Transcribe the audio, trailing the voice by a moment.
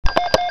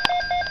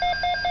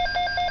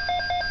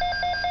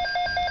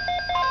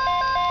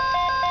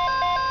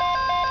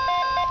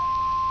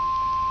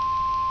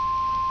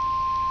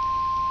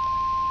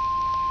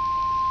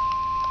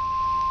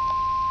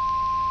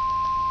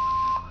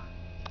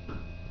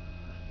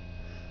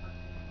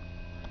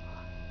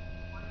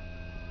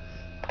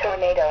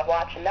Tornado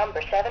watch number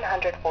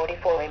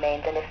 744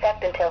 remains in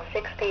effect until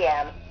 6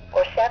 p.m.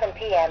 or 7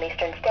 p.m.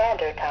 Eastern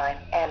Standard Time,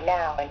 and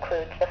now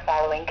includes the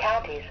following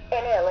counties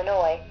in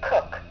Illinois: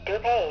 Cook,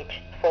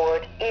 DuPage,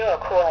 Ford,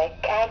 Iroquois,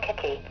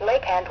 Kankakee,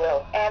 Lake and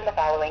Will, and the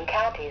following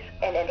counties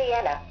in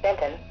Indiana: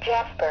 Benton,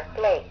 Jasper,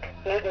 Lake,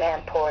 Newton,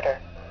 and Porter.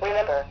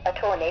 Remember, a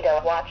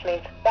tornado watch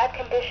means that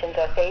conditions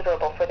are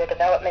favorable for the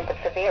development of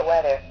severe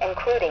weather,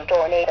 including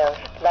tornadoes,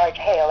 large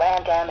hail,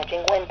 and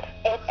damaging winds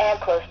in and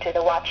close to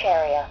the watch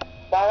area.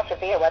 While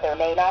severe weather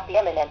may not be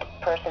imminent,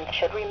 persons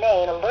should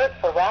remain alert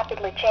for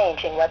rapidly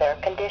changing weather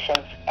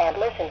conditions and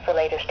listen for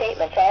later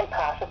statements and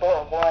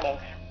possible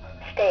warnings.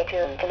 Stay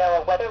tuned to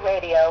NOAA weather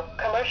radio,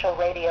 commercial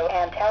radio,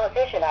 and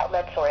television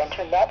outlets or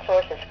internet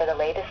sources for the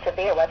latest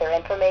severe weather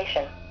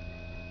information.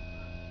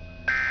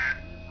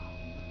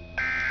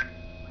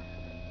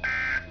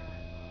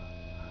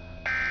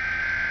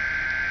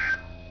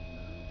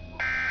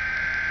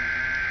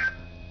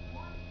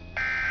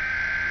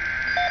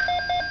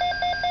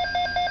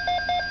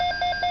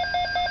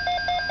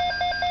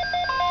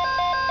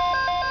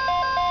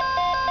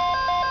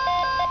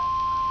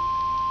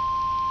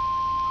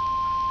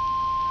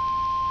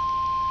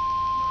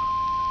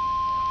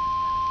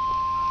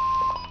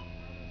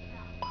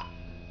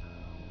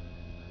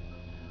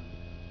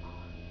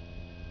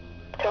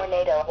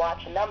 Tornado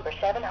watch number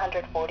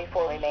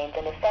 744 remains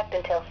in effect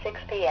until 6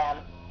 p.m.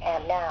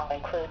 and now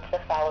includes the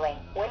following: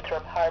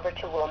 Winthrop Harbor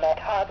to Wilmette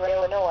Harbor,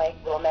 Illinois;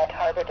 Wilmette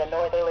Harbor to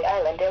Northerly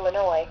Island,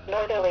 Illinois;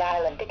 Northerly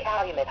Island to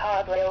Calumet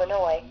Harbor,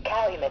 Illinois;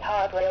 Calumet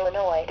Harbor,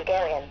 Illinois to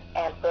Darien;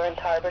 and Burns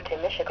Harbor to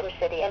Michigan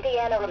City,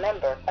 Indiana.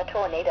 Remember, a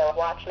tornado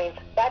watch means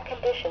that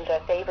conditions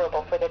are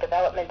favorable for the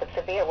development of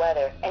severe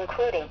weather,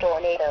 including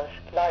tornadoes,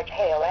 large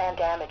hail, and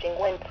damaging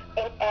winds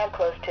in and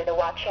close to the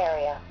watch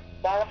area.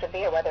 While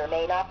severe weather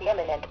may not be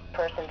imminent,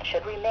 persons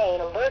should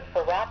remain alert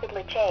for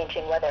rapidly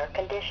changing weather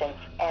conditions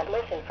and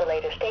listen for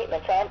later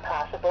statements and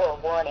possible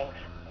warnings.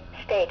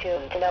 Stay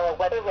tuned to NOAA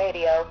weather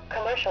radio,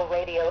 commercial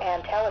radio,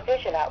 and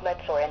television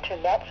outlets or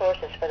internet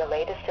sources for the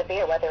latest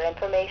severe weather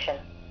information.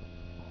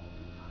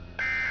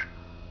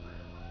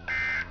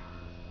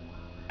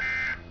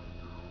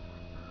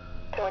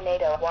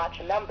 Tornado watch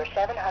number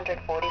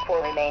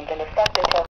 744 remains in effect until